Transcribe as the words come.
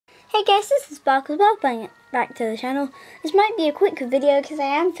Hey guys, this is Sparkles. Welcome back to the channel. This might be a quick video because I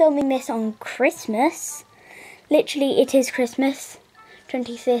am filming this on Christmas. Literally, it is Christmas,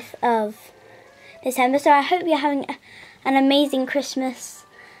 25th of December. So I hope you're having an amazing Christmas.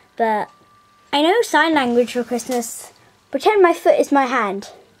 But I know sign language for Christmas. Pretend my foot is my hand.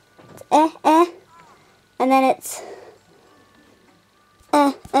 It's and then it's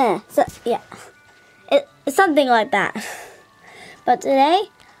So yeah, it's something like that. But today,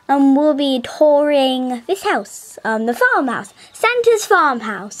 we'll be touring this house, the farmhouse, Santa's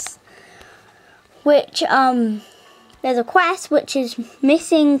farmhouse, which, there's a quest which is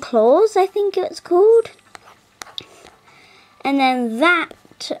missing claws, I think it's called. And then that,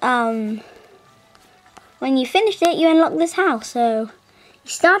 when you finish it, you unlock this house. So, you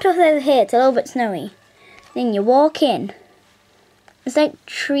start off over here, it's a little bit snowy. Then you walk in. There's like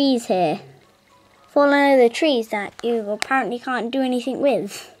trees here. Fallen over the trees that you apparently can't do anything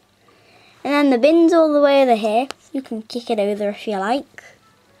with. And then the bin's all the way over here. You can kick it over if you like.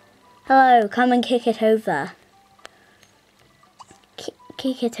 Hello, come and kick it over.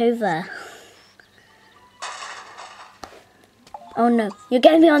 Kick it over. Oh no, you're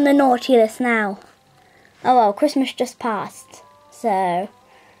going to be on the naughty list now. Oh well, Christmas just passed. So,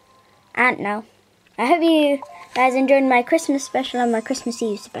 I don't know. I hope you guys enjoyed my Christmas special and my Christmas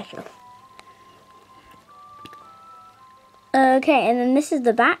Eve special. Okay, and then this is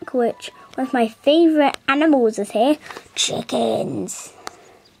the back, which one of my favourite animals is here. Chickens.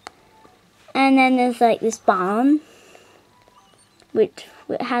 And then there's like this barn, which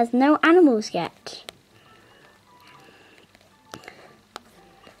has no animals yet.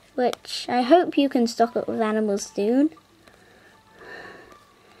 Which I hope you can stock up with animals soon.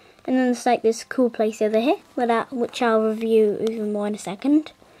 And then there's like this cool place over here, which I'll review even more in a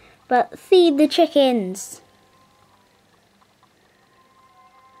second. But feed the chickens.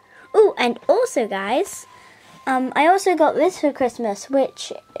 Oh, and also guys, I also got this for Christmas,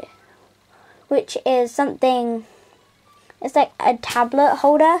 which is something, it's like a tablet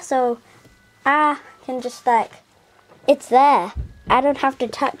holder, so I can just like, it's there. I don't have to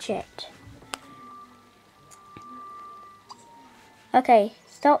touch it. Okay,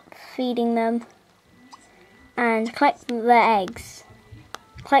 stop feeding them and collect their eggs.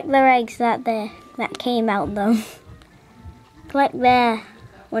 Collect their eggs that came out them. Collect their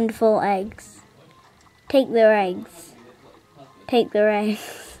wonderful eggs. Take their eggs. Take their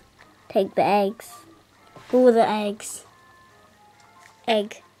eggs. Take the eggs. All the eggs.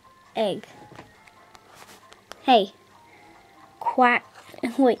 Egg. Egg. Hey. Quack.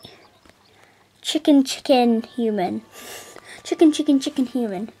 Wait. Chicken, chicken, human. Chicken, chicken, chicken,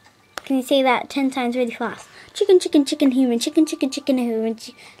 human. Can you say that 10 times really fast? Chicken, chicken, chicken, human. Chicken, chicken, chicken, human.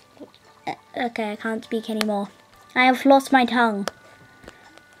 Okay, I can't speak anymore. I have lost my tongue.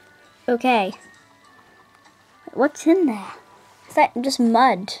 Okay. What's in there? It's like just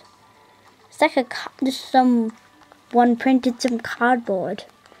mud. It's like just someone printed some cardboard.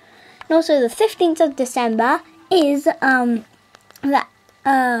 And also the 15th of December is I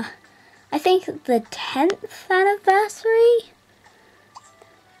think the 10th anniversary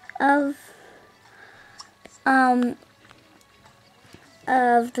of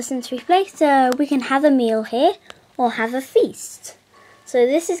the Century Place, so we can have a meal here or have a feast. So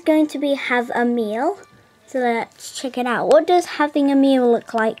this is going to be have a meal. So let's check it out. What does having a meal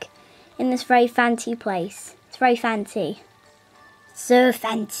look like in this very fancy place? It's very fancy. So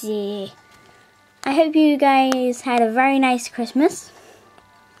fancy. I hope you guys had a very nice Christmas.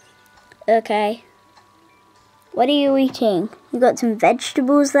 Okay. What are you eating? You got some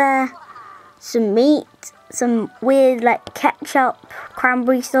vegetables there, some meat, some weird like ketchup,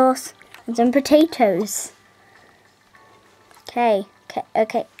 cranberry sauce, and some potatoes. Okay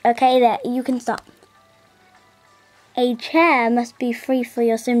there, you can stop. A chair must be free for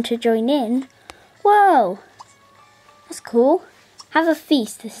your sim to join in. Whoa, that's cool. Have a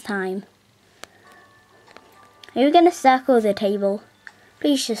feast this time. Are you gonna circle the table?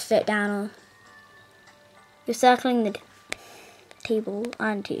 Please just sit down. You're circling the table,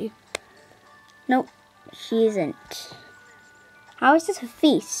 aren't you? Nope, she isn't. How is this a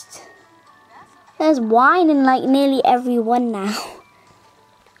feast? There's wine in like nearly every one now.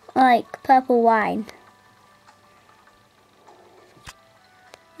 Like purple wine.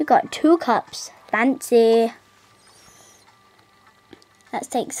 We got 2 cups. Fancy.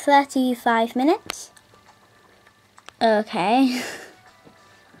 That takes 35 minutes. Okay.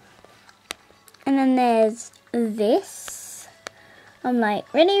 And then there's this. I'm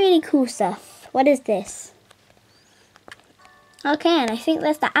like, really cool stuff. What is this? Okay, and I think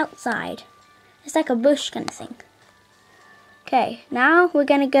that's the outside. It's like a bush kind of thing. Okay, now we're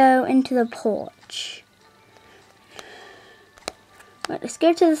going to go into the porch. Right, let's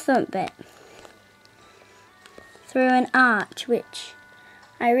go to the front bit. Through an arch, which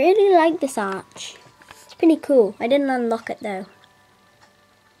I really like this arch. It's pretty cool. I didn't unlock it though.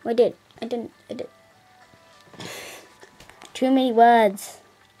 I did. I didn't. Too many words.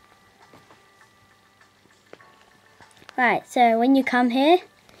 Right, so when you come here,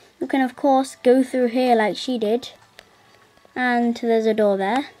 you can of course go through here like she did. And there's a door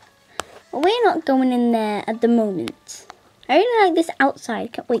there. But we're not going in there at the moment. I really like this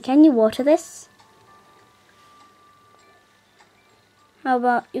outside. Wait, can you water this? How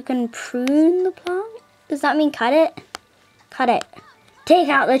about you can prune the plant? Does that mean cut it? Cut it. Take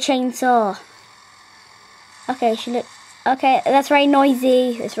out the chainsaw. Okay, okay, that's very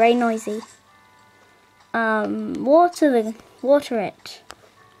noisy. It's very noisy. Water it.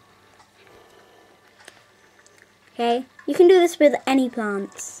 Okay, you can do this with any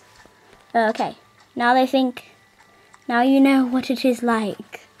plants. Okay, now now you know what it is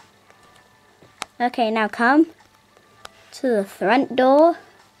like. Okay, now come to the front door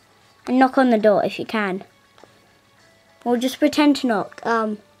and knock on the door if you can. Or just pretend to knock.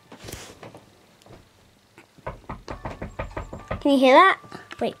 Can you hear that?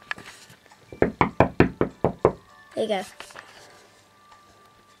 Wait. There you go.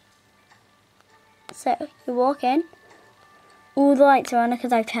 So, you walk in. All the lights are on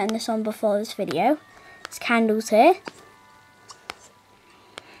because I've turned this on before this video. There's candles here.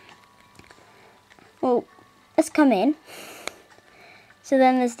 Well, let's come in. So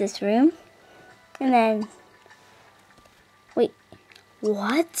then there's this room. And then... Wait.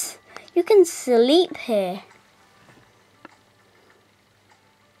 What? You can sleep here.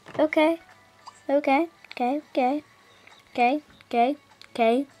 Okay. Okay. Okay. Okay. Okay. Okay.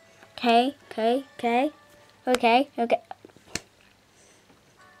 Okay. Okay. Okay. Okay. Okay. Okay.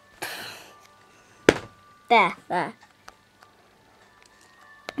 There.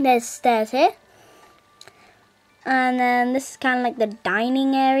 There's stairs here. And then this is kind of like the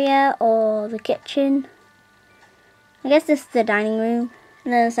dining area or the kitchen. I guess this is the dining room.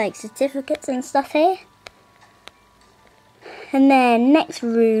 And then there's like certificates and stuff here. And then next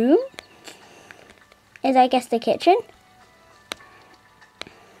room is, I guess, the kitchen.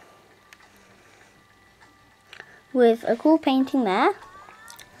 With a cool painting there.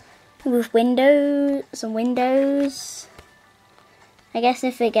 With some windows. I guess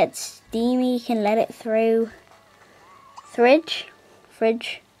if it gets steamy, you can let it through. Fridge,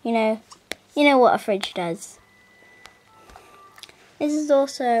 you know what a fridge does. This is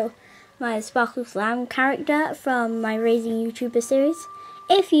also my Sparkle Slam character from my Raising YouTuber series.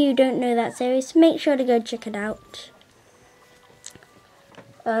 If you don't know that series, make sure to go check it out.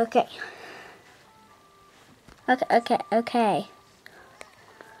 Okay.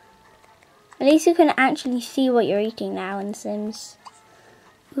 At least you can actually see what you're eating now in Sims.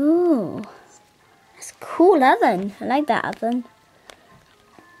 Ooh. It's a cool oven. I like that oven.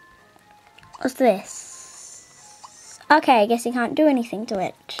 What's this? Okay, I guess you can't do anything to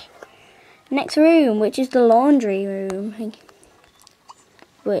it. Next room, which is the laundry room.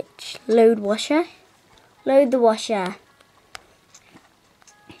 Which, load washer. Load the washer.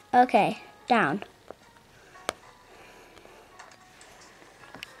 Okay, down.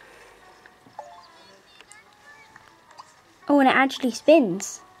 Oh, and it actually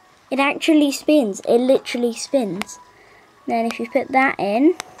spins. It actually spins. It literally spins. Then if you put that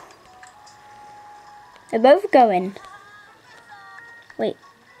in, they're both going. Wait.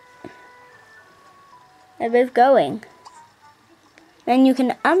 They're both going. Then you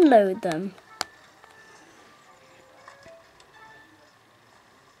can unload them.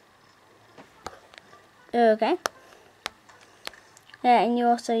 Okay. Yeah, and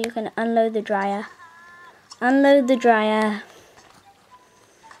you can unload the dryer. Unload the dryer.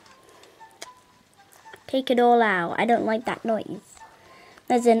 Take it all out. I don't like that noise.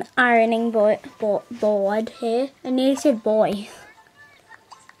 There's an ironing board here. I nearly said boy.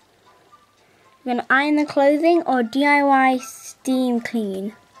 You're going to iron the clothing or DIY steam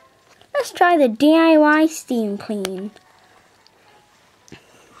clean? Let's try the DIY steam clean.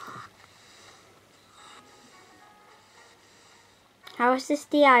 How is this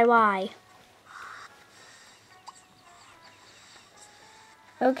DIY?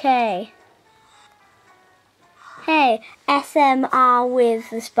 Okay. Hey, SMR with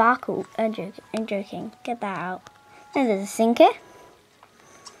the sparkle. I'm joking. Get that out. And there's a sink here.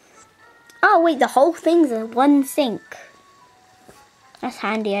 Oh wait, the whole thing's in one sink. That's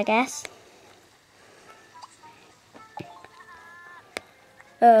handy, I guess.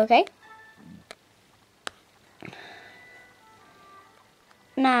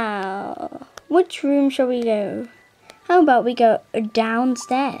 Now, which room shall we go? How about we go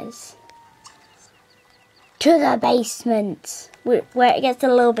downstairs to the basement, where it gets a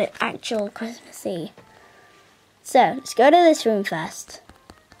little bit actual Christmassy. So, let's go to this room first.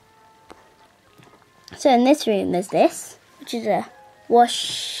 So in this room there's this, which is a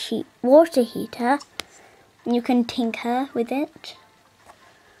water heater. You can tinker with it.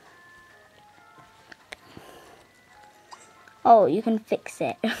 Oh, you can fix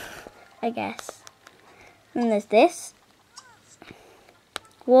it, I guess. And there's this.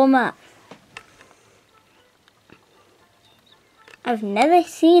 Warm up. I've never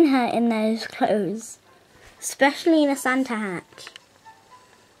seen her in those clothes, especially in a Santa hat.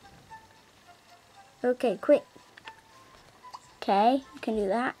 Okay, quick. Okay, you can do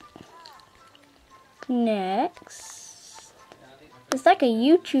that. Next, it's like a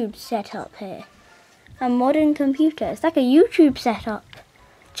YouTube setup here. A modern computer. It's like a YouTube setup.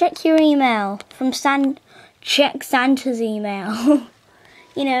 Check your email from check Santa's email.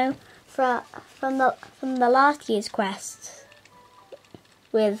 You know, from the last year's quest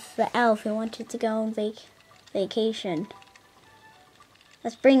with the elf who wanted to go on vacation.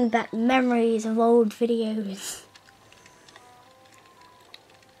 Let's bring back memories of old videos.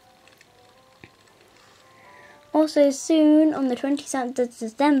 Also soon, on the 27th of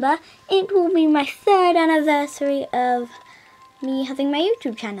December, it will be my 3rd anniversary of me having my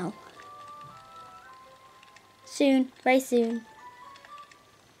YouTube channel. Soon, very soon.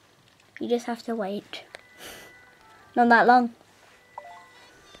 You just have to wait. Not that long.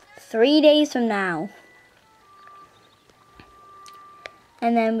 3 days from now.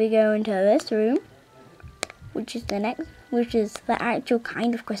 And then we go into this room, which is the actual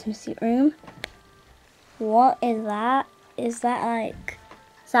kind of Christmassy room. What is that? Is that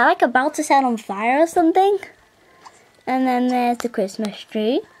like about to set on fire or something? And then there's the Christmas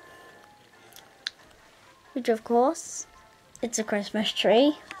tree, which of course, it's a Christmas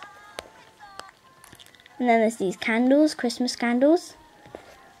tree. And then there's these candles, Christmas candles.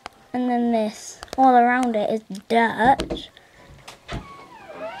 And then this, all around it is dirt.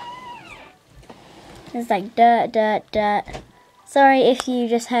 It's like dirt, dirt, dirt. Sorry if you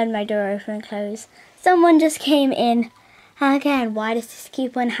just heard my door open and close. Someone just came in. Again, why does this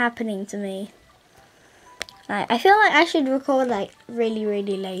keep on happening to me? I feel like I should record like really,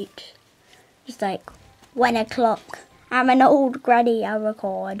 really late. Just like 1 o'clock. I'm an old granny, I'll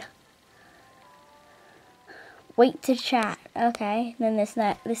record. Wait to chat. Okay, then there's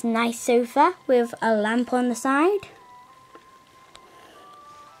this nice sofa with a lamp on the side.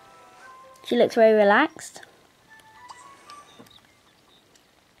 She looks very relaxed.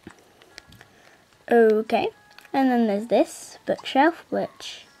 Okay, and then there's this bookshelf,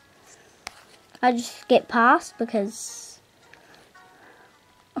 which I just skip past because...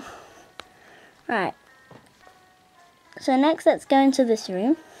 Right, so next let's go into this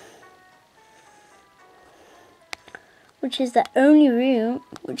room, which is the only room,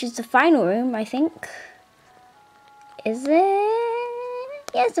 which is the final room, I think. Is it?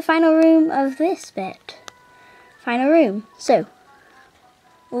 Yeah, it's the final room of this bit. Final room. So,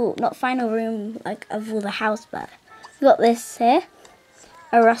 oh, not final room like of all the house, but we've got this here.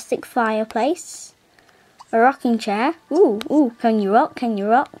 A rustic fireplace. A rocking chair. Ooh, ooh, can you rock? Can you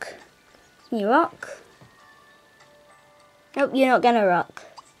rock? Can you rock? Nope, you're not gonna rock.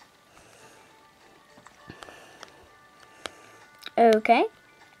 Okay,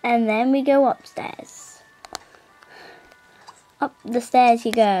 and then we go upstairs. Up the stairs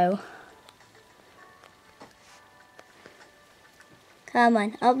you go. Come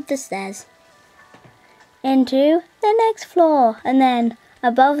on, up the stairs. Into the next floor. And then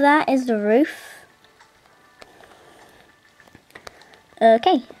above that is the roof.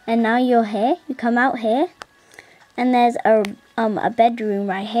 Okay, and now you're here. You come out here. And there's a bedroom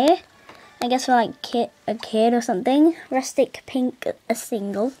right here. I guess for like a kid or something. Rustic pink, a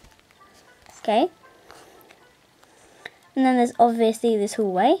single. Okay. And then there's obviously this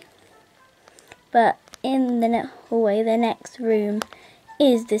hallway. But in the hallway, the next room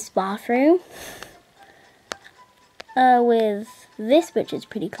is this bathroom. With this, which is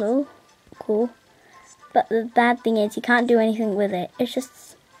pretty cool. But the bad thing is you can't do anything with it. It's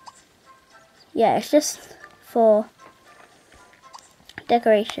just, yeah, it's just for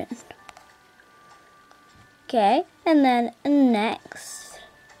decoration. Okay, and then next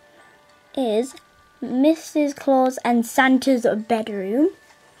is Mrs. Claus and Santa's bedroom.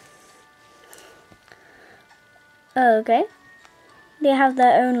 Okay, they have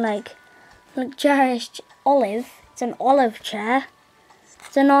their own like luxurious olive. It's an olive chair.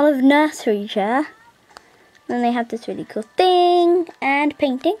 It's an olive nursery chair. Then they have this really cool thing and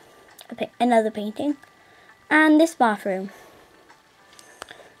painting, another painting, and this bathroom.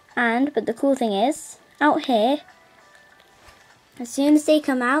 But the cool thing is, out here, as soon as they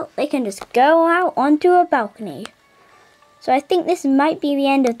come out, they can just go out onto a balcony. So I think this might be the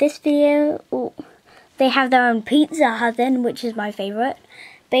end of this video. Ooh, they have their own pizza oven, which is my favourite.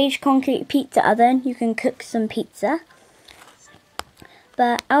 Beige concrete pizza oven. You can cook some pizza.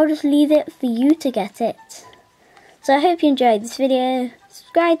 But I'll just leave it for you to get it. So I hope you enjoyed this video.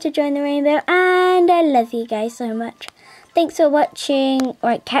 Subscribe to join the rainbow. And I love you guys so much. Thanks for watching.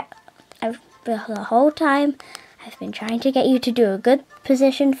 The whole time I've been trying to get you to do a good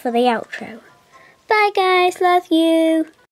position for the outro. Bye guys. Love you.